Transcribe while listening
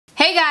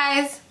Hey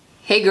guys,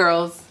 hey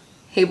girls,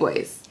 hey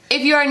boys.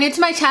 If you are new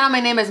to my channel, my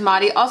name is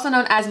MariiiBajariii, also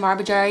known as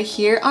MariiiBajariii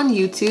here on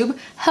YouTube.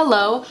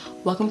 Hello,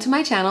 welcome to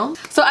my channel.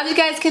 So as you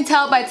guys can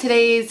tell by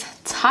today's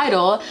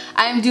title,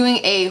 I am doing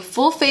a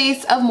full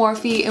face of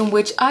Morphe in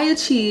which I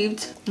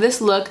achieved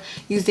this look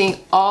using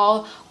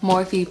all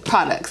Morphe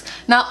products.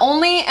 Not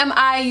only am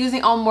I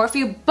using all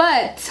Morphe,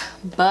 but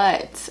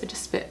I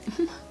just spit.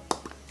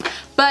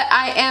 But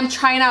I am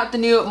trying out the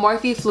new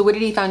Morphe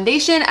Fluidity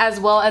foundation as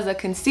well as a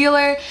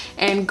concealer.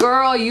 And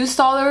girl, you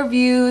saw the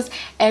reviews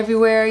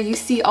everywhere. You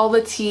see all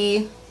the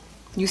tea.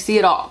 You see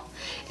it all.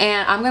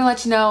 And I'm gonna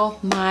let you know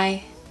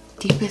my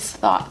deepest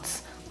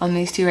thoughts on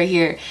these two right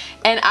here.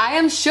 And I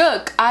am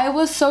shook. I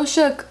was so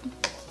shook.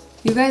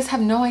 You guys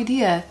have no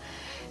idea.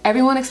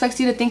 Everyone expects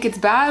you to think it's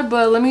bad,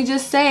 but let me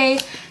just say,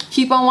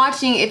 keep on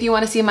watching if you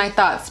want to see my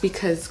thoughts,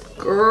 because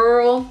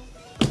girl,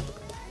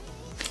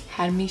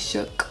 had me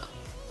shook.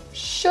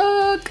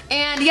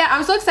 And yeah,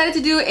 I'm so excited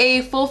to do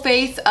a full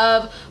face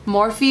of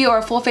Morphe or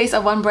a full face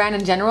of one brand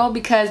in general,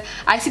 because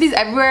I see these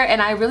everywhere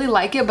and I really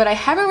like it, but I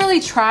haven't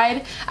really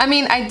tried. I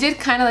mean, I did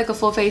kind of like a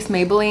full face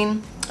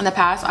Maybelline in the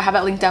past. I have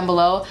that linked down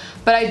below,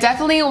 but I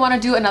definitely want to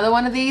do another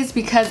one of these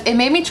because it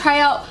made me try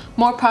out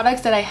more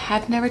products that I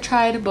had never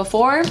tried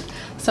before.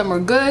 Some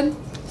were good,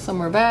 some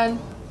were bad.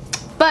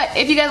 But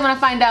if you guys want to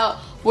find out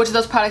which of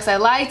those products I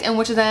liked and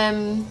which of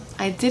them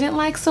I didn't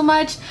like so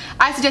much,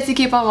 I suggest you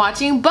keep on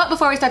watching. But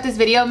before we start this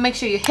video, make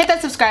sure you hit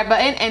that subscribe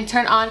button and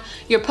turn on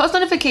your post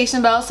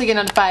notification bell so you get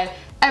notified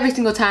every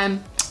single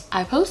time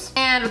I post.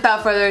 And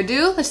without further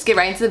ado, let's just get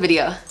right into the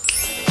video.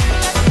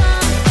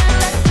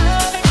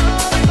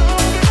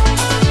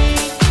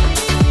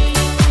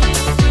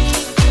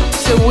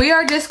 So we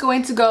are just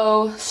going to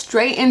go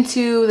straight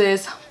into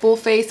this full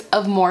face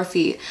of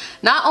Morphe.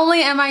 Not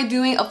only am I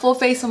doing a full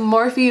face of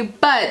Morphe,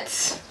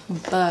 but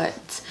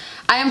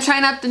I am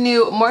trying out the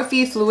new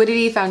Morphe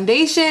Fluidity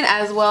foundation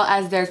as well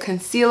as their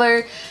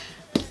concealer.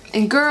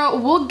 And girl,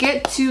 we'll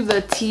get to the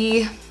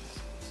tea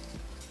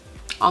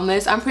on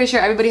this. I'm pretty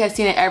sure everybody has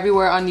seen it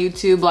everywhere on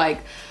YouTube.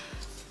 Like,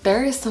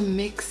 there is some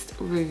mixed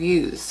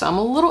reviews, so I'm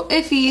a little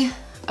iffy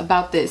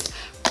about this,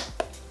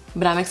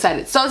 but I'm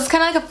excited. So it's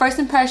kind of like a first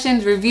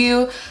impressions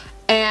review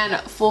and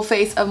full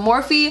face of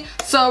Morphe.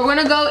 So we're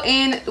gonna go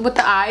in with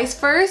the eyes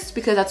first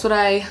because that's what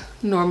I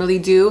normally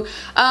do.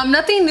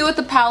 Nothing new with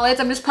the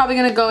palettes. I'm just probably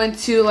gonna go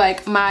into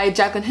like my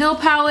Jaclyn Hill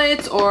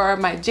palette or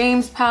my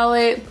James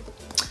palette.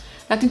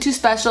 Nothing too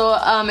special.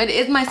 It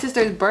is my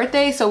sister's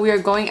birthday, so we are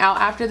going out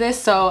after this.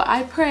 So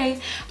I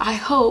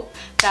hope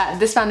that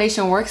this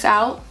foundation works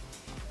out,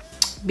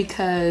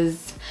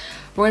 because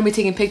we're gonna be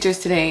taking pictures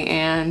today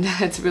and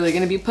it's really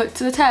gonna be put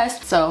to the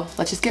test. So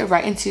let's just get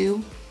right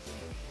into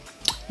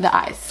the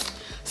eyes.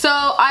 So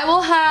I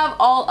will have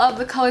all of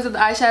the colors of the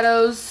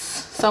eyeshadows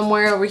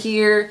somewhere over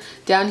here,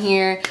 down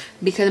here,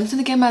 because I'm just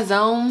gonna get my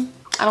zone.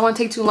 I don't want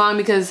to take too long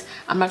because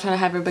I'm not trying to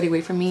have everybody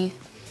wait for me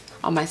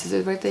on my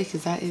sister's birthday,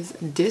 because that is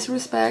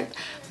disrespect,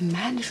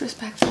 mad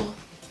disrespectful.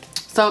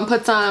 So I'm gonna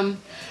put some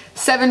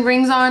 7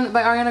 Rings on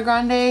by Ariana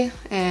Grande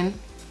and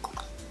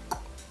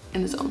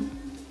in the zone.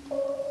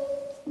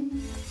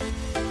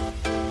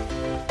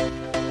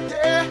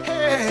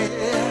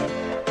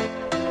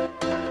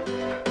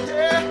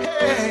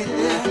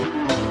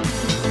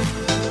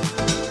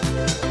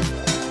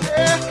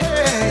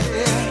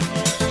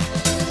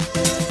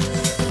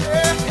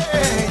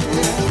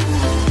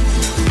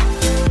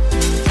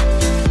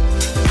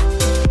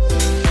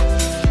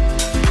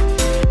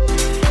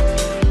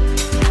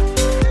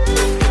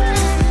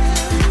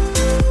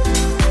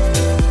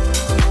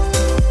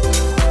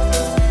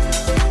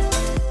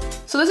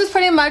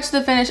 Much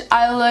the finished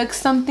eye look,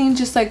 something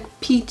just like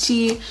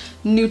peachy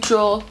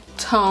neutral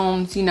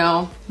tones, you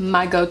know,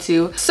 my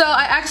go-to. So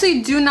I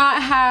actually do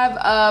not have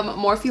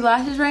Morphe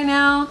lashes right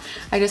now.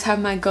 I just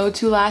have my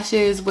go-to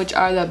lashes, which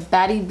are the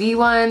Batty B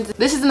ones.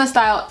 This is in the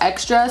style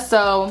Extra,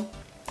 so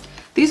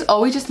these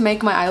always just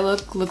make my eye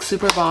look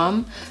super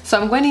bomb. So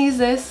I'm going to use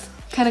this,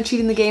 kind of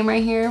cheating the game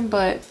right here,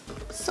 but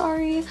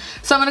sorry.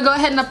 So I'm gonna go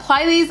ahead and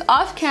apply these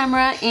off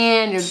camera,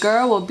 and your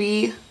girl will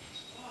be...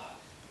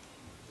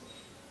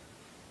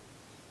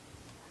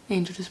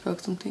 Angel just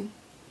broke something.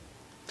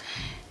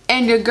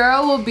 And your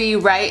girl will be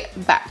right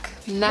back.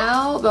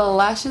 Now the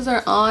lashes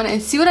are on, and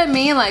see what I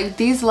mean? Like,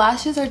 these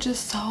lashes are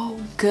just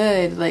so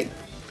good. Like,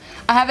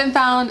 I haven't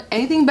found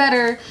anything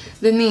better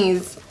than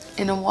these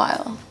in a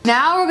while.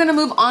 Now we're gonna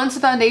move on to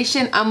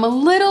foundation. I'm a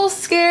little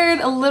scared,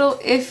 a little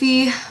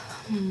iffy.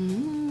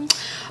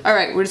 All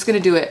right, we're just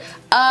gonna do it.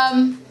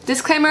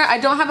 Disclaimer, I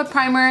don't have a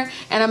primer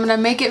and I'm gonna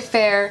make it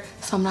fair,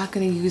 so I'm not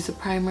gonna use a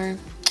primer.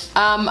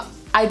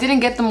 I didn't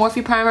get the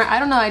Morphe primer. I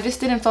don't know, I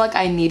just didn't feel like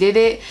I needed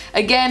it.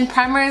 Again,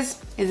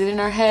 primers, is it in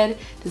our head?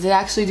 Does it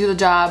actually do the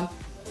job?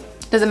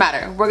 Doesn't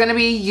matter. We're gonna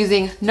be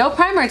using no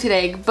primer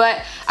today,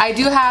 but I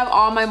do have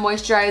all my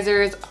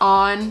moisturizers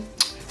on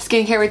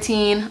skincare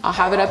routine. I'll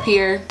have it up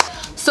here.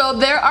 So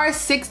there are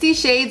 60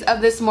 shades of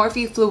this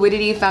Morphe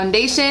Fluidity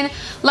foundation.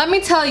 Let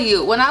me tell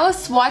you, when I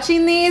was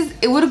swatching these,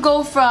 it would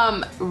go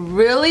from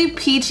really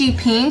peachy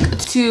pink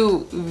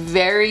to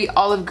very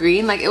olive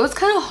green. Like, it was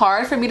kind of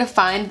hard for me to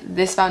find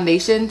this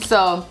foundation.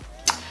 So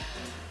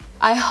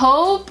I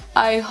hope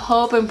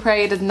and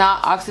pray it does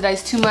not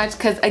oxidize too much,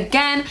 because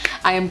again,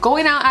 I am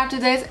going out after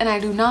this and I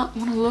do not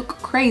want to look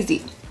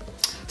crazy.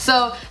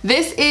 So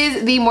this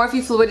is the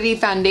Morphe Fluidity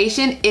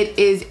foundation. It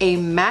is a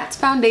matte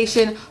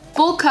foundation,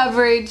 full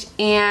coverage,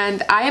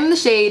 and I am the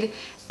shade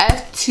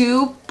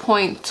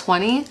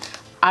F2.20.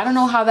 I don't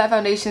know how that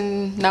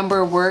foundation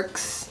number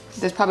works.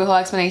 There's probably a whole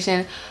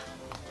explanation,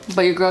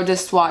 but your girl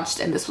just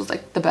swatched and this was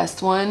like the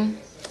best one.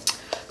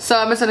 So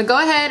I'm just gonna go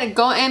ahead and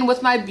go in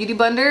with my beauty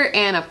blender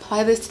and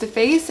apply this to the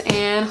face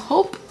and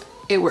hope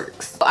it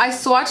works. I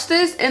swatched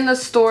this in the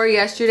store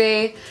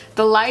yesterday.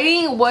 The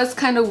lighting was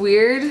kind of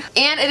weird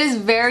and it is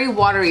very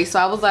watery, so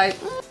I was like,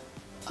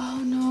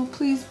 oh no,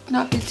 please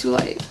not be too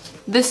light.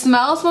 The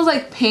smell smells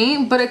like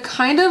paint, but it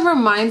kind of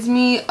reminds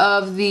me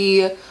of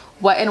the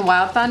Wet n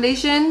Wild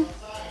foundation.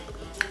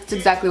 It's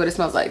exactly what it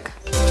smells like.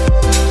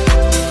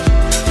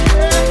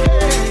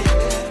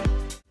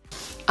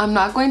 I'm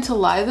not going to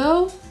lie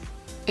though,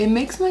 it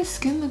makes my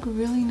skin look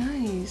really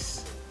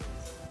nice.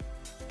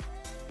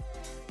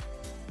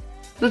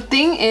 The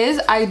thing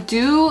is, I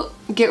do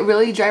get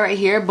really dry right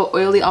here, but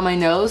oily on my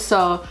nose,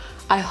 so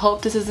I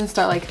hope this doesn't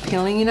start like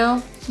peeling, you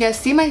know? Yeah,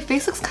 see, my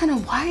face looks kind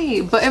of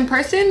white, but in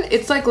person,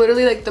 it's like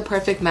literally like the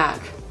perfect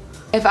match.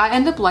 If I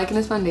end up liking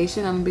this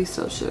foundation, I'm gonna be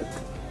so shook.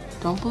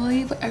 Don't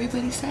believe what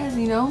everybody says,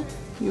 you know?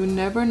 You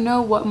never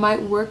know what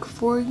might work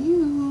for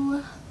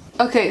you.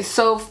 Okay,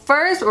 so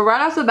first,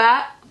 right off the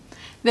bat,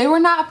 they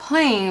were not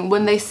playing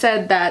when they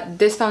said that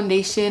this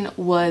foundation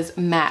was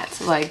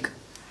matte. Like,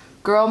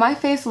 girl, my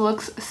face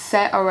looks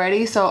set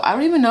already, so I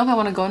don't even know if I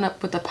want to go in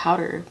with the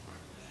powder.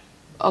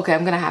 Okay,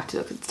 I'm gonna have to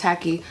because it's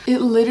tacky. It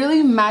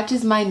literally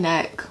matches my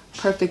neck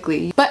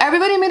perfectly. But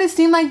everybody made it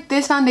seem like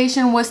this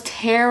foundation was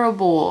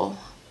terrible.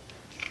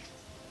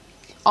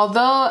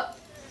 Although,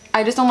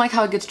 I just don't like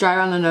how it gets dry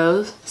around the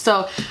nose.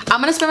 So I'm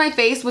gonna spray my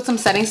face with some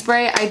setting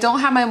spray. I don't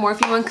have my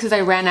Morphe one because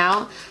I ran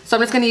out. So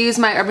I'm just gonna use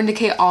my Urban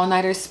Decay All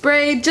Nighter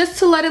spray just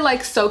to let it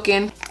like soak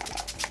in.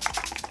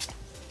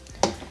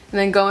 And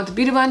then go into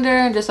Beauty Blender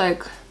and just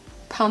like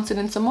pounce it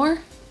in some more.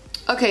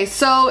 Okay,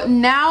 so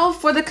now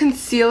for the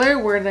concealer,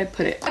 where did I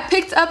put it? I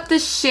picked up the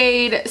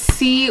shade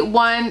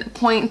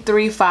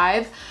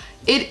C1.35.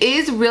 It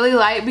is really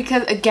light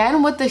because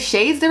again, with the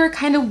shades, they were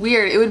kind of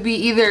weird. It would be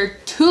either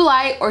too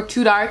light or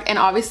too dark, and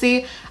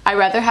obviously I'd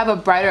rather have a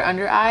brighter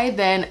under eye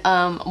than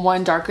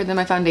one darker than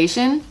my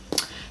foundation.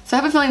 So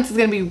I have a feeling this is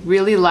gonna be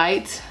really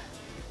light.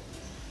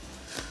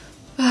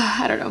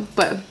 I don't know,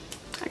 but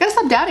I gotta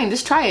stop doubting,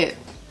 just try it.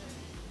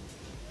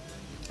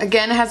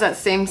 Again, it has that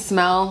same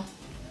smell.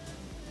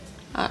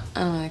 I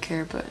don't really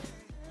care, but...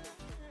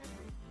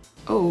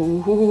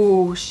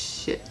 Oh,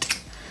 shit.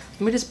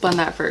 Let me just blend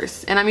that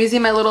first. And I'm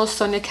using my little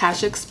Sonia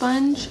Kashuk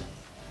sponge.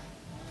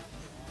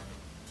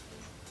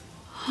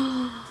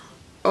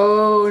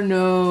 Oh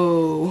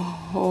no.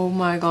 Oh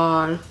my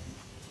god.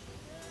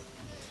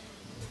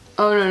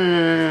 Oh no, no,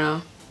 no, no,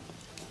 no.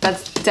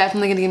 That's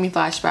definitely gonna give me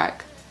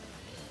flashback.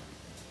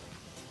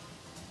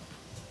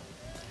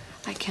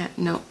 I can't,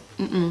 no.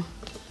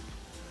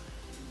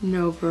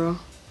 No, girl.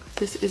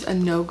 This is a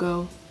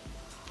no-go.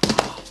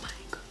 Oh my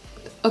god.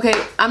 Okay,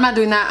 I'm not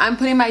doing that. I'm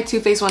putting my Too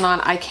Faced one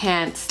on. I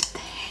can't.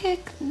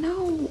 Heck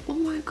no. Oh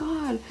my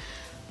god.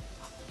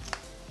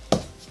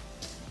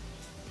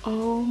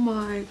 Oh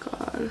my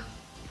god.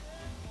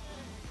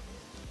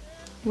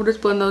 We'll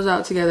just blend those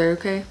out together,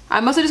 okay?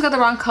 I must have just got the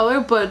wrong color,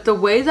 but the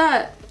way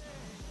that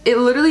it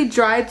literally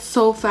dried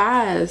so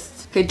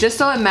fast. Okay, just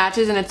so it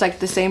matches and it's like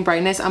the same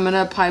brightness, I'm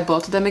gonna apply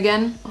both of them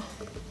again.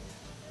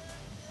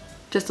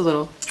 Just a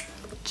little.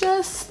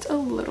 Just a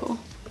little.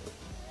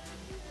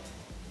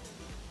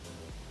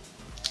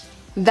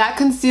 That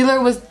concealer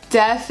was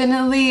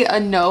definitely a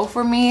no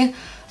for me.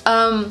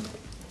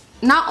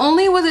 Not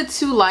only was it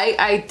too light,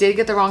 I did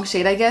get the wrong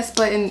shade, I guess,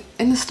 but in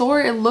the store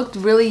it looked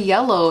really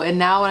yellow, and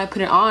now when I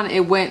put it on,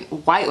 it went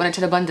white when I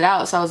tried to blend it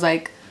out. So I was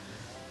like,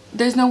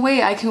 there's no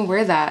way I can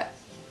wear that.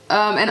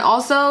 And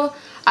also,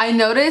 I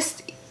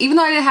noticed, even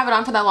though I didn't have it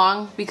on for that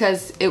long,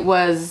 because it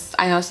was,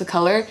 I noticed the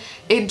color,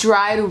 it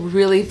dried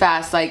really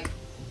fast. Like,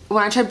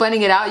 when I tried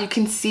blending it out, you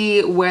can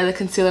see where the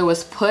concealer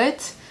was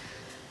put.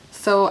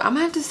 So I'm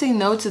gonna have to say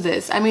no to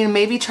this. I mean,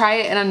 maybe try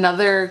it in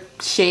another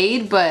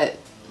shade, but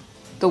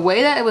the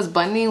way that it was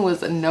blending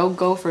was a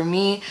no-go for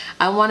me.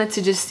 I wanted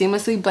to just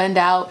seamlessly blend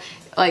out,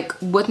 like,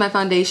 with my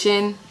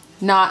foundation,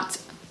 not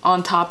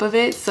on top of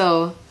it.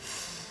 So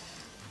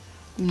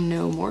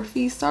no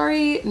Morphe,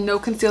 sorry. No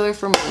concealer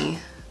for me.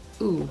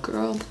 Ooh,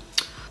 girl.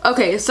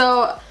 Okay,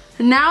 so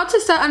now to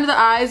set under the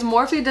eyes,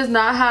 Morphe does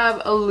not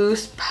have a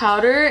loose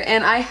powder,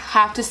 and I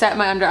have to set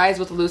my under eyes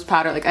with a loose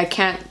powder. Like, I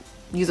can't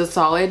use a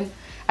solid.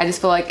 I just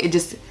feel like it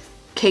just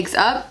cakes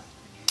up.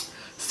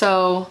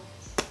 So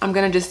I'm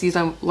gonna just use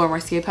my Laura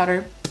Mercier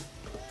powder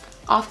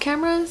off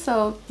camera,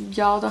 so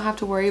y'all don't have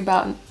to worry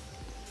about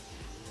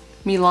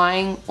me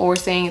lying or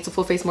saying it's a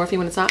full face Morphe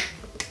when it's not.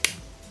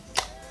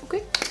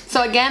 Okay.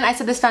 So again, I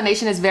said this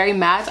foundation is very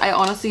matte. I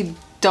honestly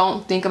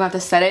don't think I'm gonna have to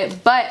set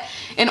it, but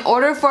in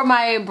order for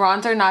my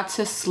bronzer not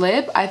to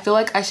slip, I feel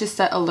like I should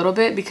set a little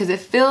bit because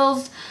it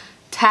feels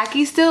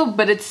tacky still,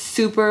 but it's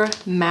super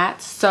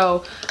matte.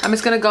 So I'm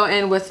just gonna go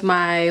in with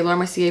my Laura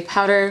Mercier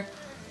powder,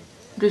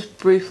 just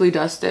briefly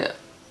dust it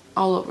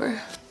all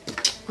over.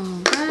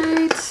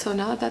 Alright, so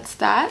now that that's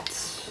that,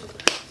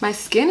 my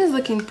skin is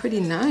looking pretty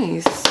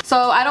nice. So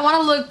I don't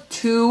want to look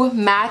too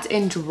matte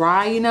and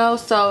dry, you know,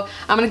 so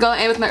I'm gonna go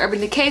in with my Urban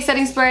Decay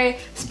setting spray,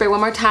 spray one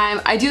more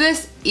time. I do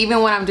this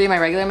even when I'm doing my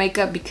regular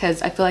makeup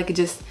because I feel like it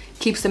just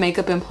keeps the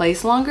makeup in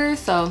place longer,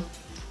 so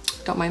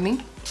don't mind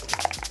me.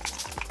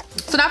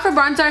 So now for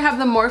bronzer, I have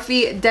the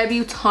Morphe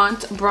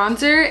Debutante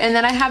bronzer, and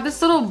then I have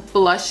this little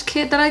blush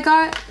kit that I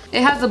got.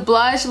 It has a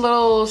blush, a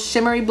little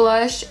shimmery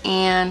blush,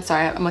 and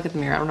sorry, I'm looking at the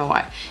mirror, I don't know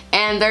why.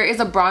 And there is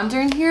a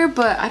bronzer in here,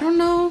 but I don't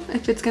know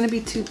if it's gonna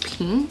be too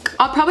pink.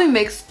 I'll probably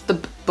mix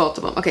both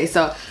of them. Okay,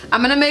 so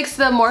I'm gonna mix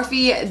the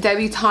Morphe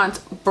Debutante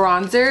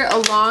bronzer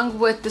along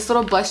with this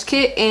little blush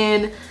kit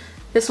in,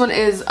 this one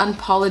is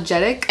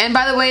Unapologetic. And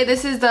by the way,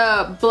 this is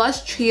the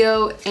blush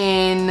trio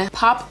in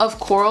Pop of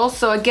Coral.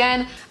 So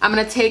again, I'm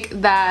gonna take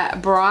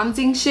that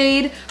bronzing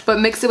shade, but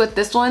mix it with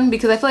this one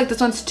because I feel like this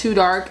one's too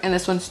dark and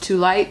this one's too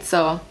light.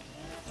 So I'm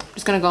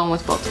just gonna go in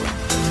with both of them.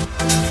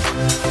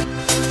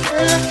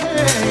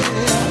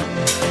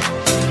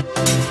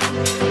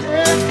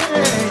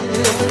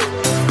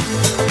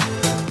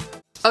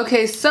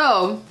 Okay,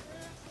 so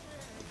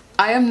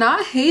I am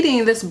not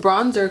hating this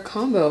bronzer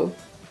combo.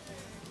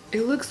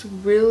 It looks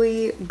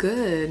really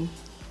good.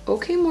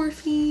 Okay,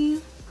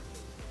 Morphe.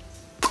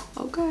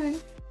 Okay.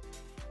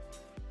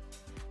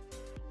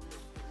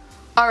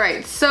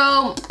 Alright,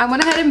 so I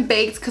went ahead and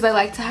baked because I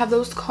like to have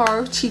those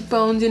carved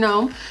cheekbones, you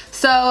know.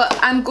 So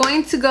I'm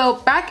going to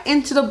go back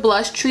into the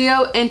blush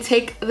trio and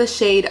take the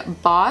shade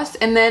Boss,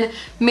 and then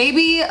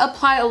maybe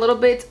apply a little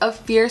bit of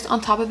Fierce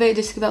on top of it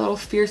just to give that little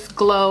fierce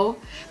glow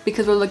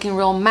because we're looking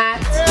real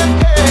matte.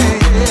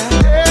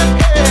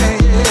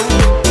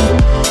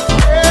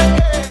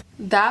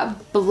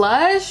 That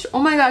blush, oh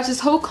my gosh,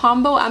 this whole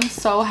combo, I'm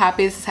so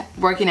happy it's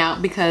working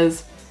out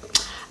because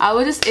I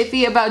was just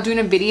iffy about doing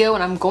a video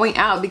when I'm going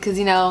out because,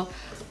 you know,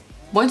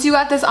 once you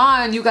got this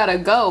on, you gotta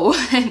go.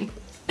 And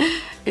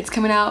it's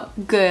coming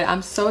out good.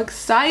 I'm so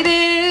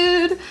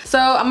excited. So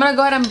I'm gonna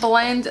go ahead and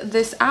blend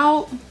this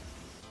out.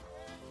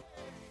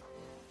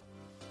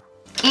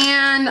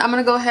 And I'm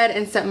gonna go ahead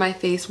and set my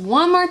face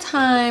one more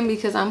time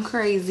because I'm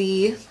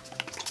crazy.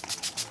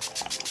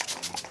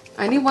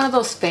 I need one of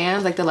those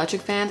fans, like the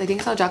electric fans. I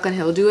think I saw Jaclyn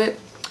Hill do it.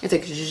 It's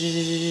like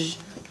zzzz,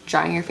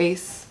 drying your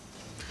face.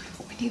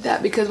 We need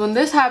that because when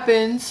this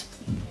happens,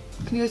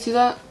 can you guys see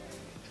that?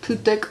 Too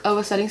thick of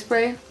a setting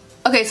spray.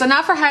 Okay, so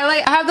now for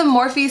highlight, I have the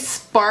Morphe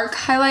Spark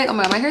highlight. Oh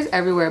my god, my hair's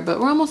everywhere, but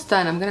we're almost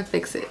done. I'm gonna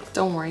fix it.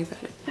 Don't worry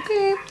about it.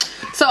 Okay.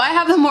 So I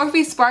have the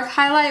Morphe Spark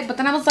highlight, but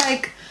then I was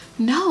like,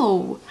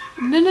 no.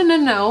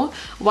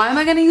 Why am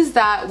I gonna use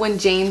that when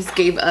James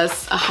gave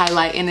us a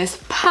highlight in his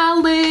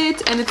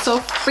palette and it's so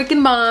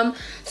freaking bomb?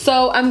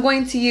 So I'm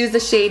going to use the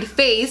shade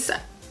Face.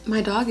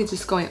 My dog is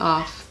just going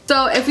off.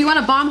 So if you want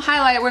a bomb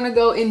highlight, we're gonna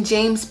go in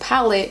James'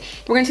 palette.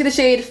 We're gonna take the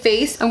shade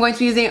Face. I'm going to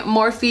be using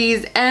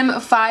Morphe's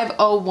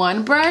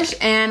M501 brush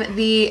and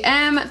the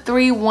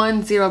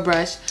M310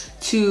 brush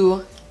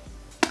to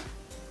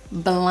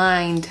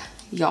blind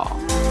y'all.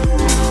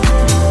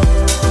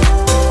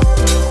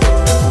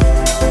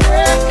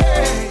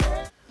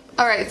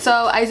 Alright, so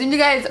I zoomed you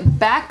guys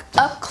back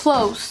up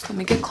close. Let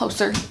me get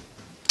closer.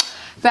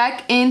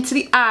 Back into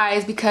the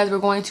eyes because we're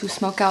going to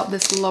smoke out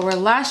this lower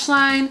lash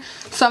line.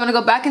 So I'm going to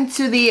go back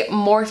into the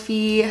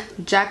Morphe,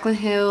 Jaclyn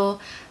Hill,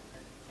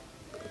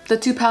 the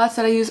two palettes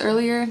that I used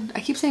earlier.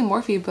 I keep saying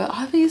Morphe, but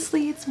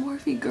obviously it's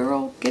Morphe,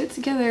 girl. Get it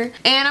together.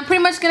 And I'm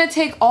pretty much going to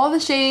take all the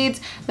shades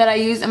that I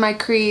used in my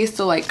crease.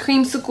 So like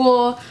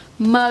Creamsicle,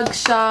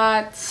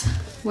 Mugshot,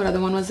 what other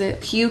one was it?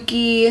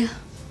 Pukey.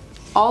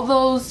 All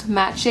those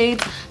matte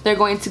shades, they're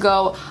going to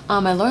go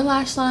on my lower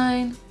lash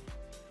line.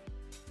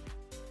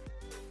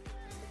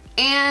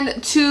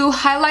 And to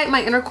highlight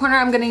my inner corner,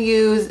 I'm going to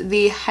use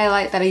the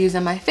highlight that I use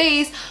on my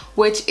face,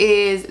 which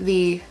is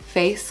the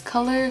Face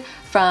color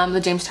from the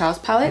James Charles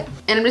palette.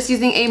 And I'm just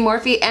using a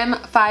Morphe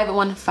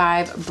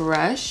M515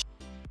 brush.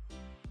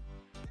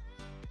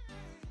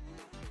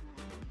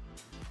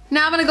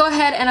 Now I'm going to go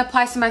ahead and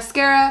apply some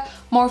mascara.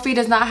 Morphe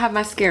does not have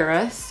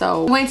mascara,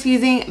 so I'm going to be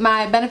using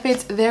my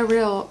Benefits They're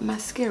Real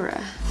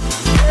mascara.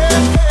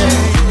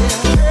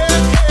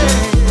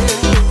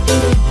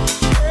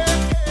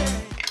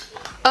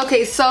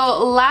 Okay,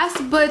 so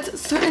last but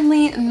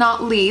certainly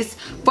not least,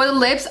 for the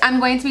lips, I'm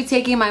going to be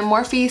taking my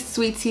Morphe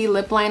Sweet Tea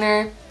lip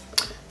liner.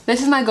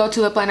 This is my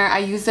go-to lip liner. I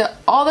use it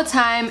all the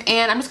time,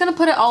 and I'm just going to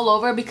put it all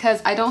over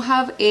because I don't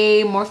have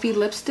a Morphe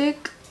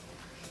lipstick.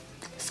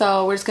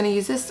 So we're just going to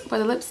use this for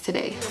the lips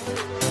today.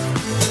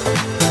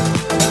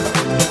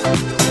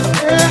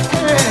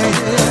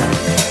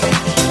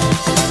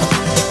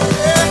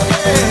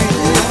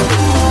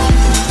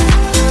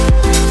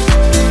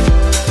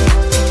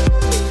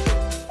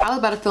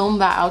 film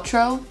that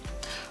outro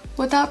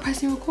without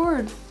pressing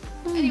record.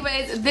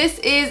 Anyways, this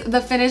is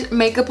the finished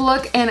makeup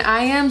look, and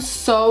I am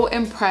so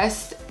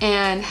impressed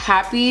and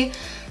happy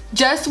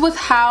just with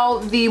how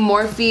the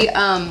MORPHE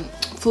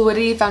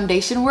Fluidity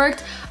foundation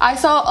worked. I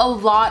saw a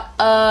lot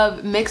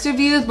of mixed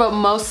reviews, but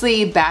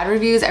mostly bad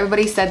reviews.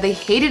 Everybody said they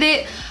hated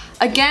it.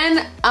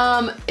 Again,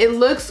 it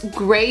looks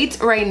great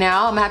right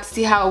now. I'm gonna have to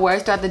see how it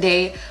wears throughout the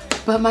day,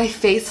 but my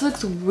face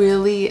looks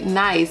really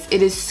nice.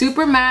 It is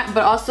super matte,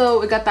 but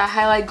also it got that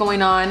highlight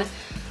going on.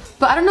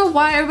 But I don't know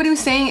why everybody was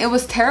saying it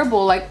was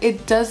terrible. Like,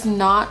 it does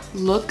not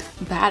look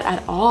bad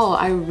at all.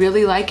 I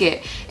really like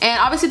it. And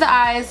obviously the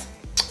eyes,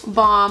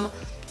 bomb.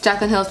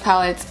 Jaclyn Hill's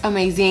palette's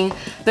amazing.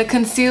 The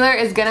concealer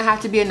is gonna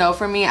have to be a no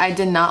for me. I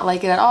did not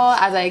like it at all.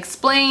 As I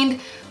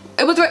explained,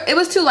 it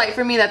was too light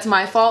for me. That's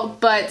my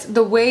fault. But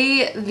the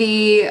way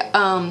the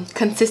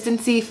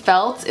consistency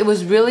felt, it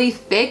was really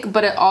thick,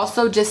 but it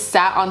also just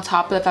sat on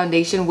top of the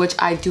foundation, which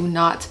I do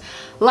not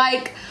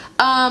like.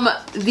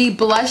 The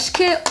blush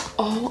kit,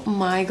 oh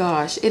my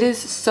gosh, it is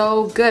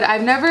so good.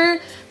 I've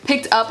never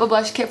picked up a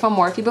blush kit from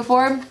MORPHE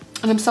before, and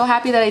I'm so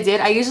happy that I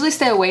did. I usually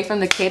stay away from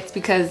the kits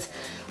because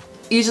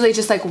usually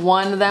just like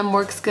one of them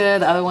works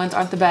good, the other ones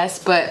aren't the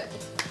best, but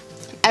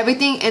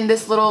everything in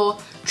this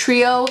little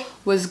trio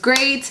was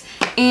great.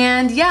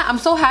 And yeah, I'm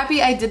so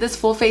happy I did this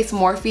full face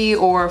MORPHE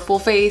or full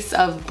face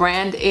of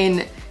brand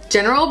in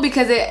general,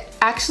 because it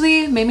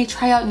actually made me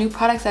try out new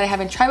products that I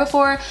haven't tried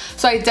before.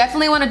 So I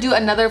definitely want to do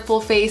another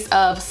full face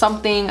of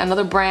something,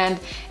 another brand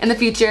in the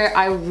future.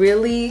 I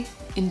really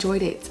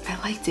enjoyed it. I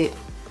liked it.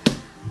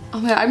 Oh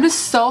my god, I'm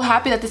just so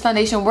happy that this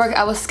foundation worked.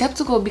 I was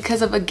skeptical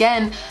because of,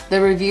 again, the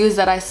reviews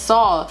that I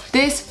saw.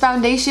 This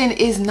foundation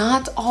is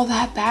not all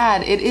that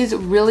bad. It is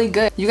really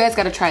good. You guys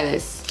gotta try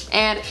this.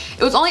 And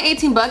it was only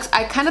 18 bucks.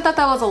 I kind of thought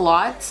that was a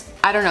lot.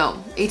 I don't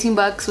know. 18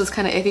 bucks was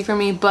kind of iffy for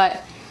me,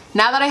 but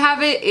now that I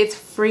have it, it's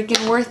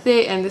freaking worth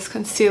it, and this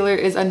concealer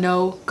is a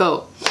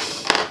no-go.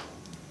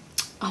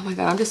 Oh my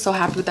god, I'm just so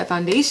happy with that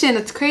foundation.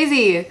 It's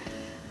crazy.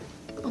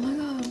 Oh my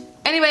god.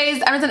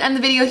 Anyways, I'm just gonna end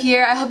the video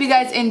here. I hope you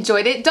guys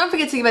enjoyed it. Don't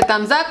forget to give it a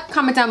thumbs up.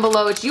 Comment down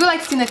below what you would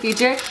like to see in the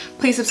future.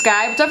 Please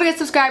subscribe. Don't forget to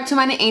subscribe to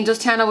my Angels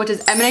channel, which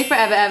is M&A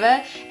Forever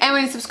Ever. And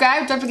when you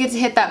subscribe, don't forget to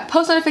hit that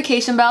post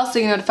notification bell so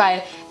you're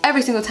notified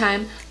every single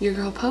time your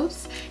girl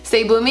posts.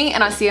 Stay blooming,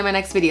 and I'll see you in my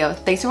next video.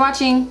 Thanks for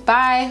watching.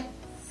 Bye.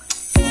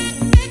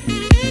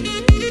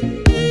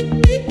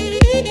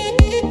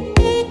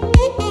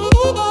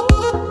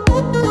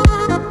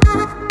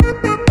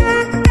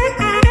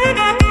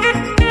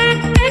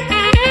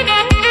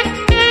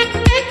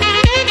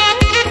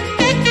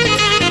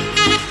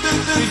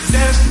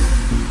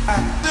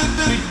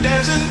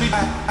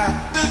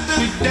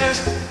 We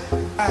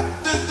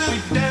dance.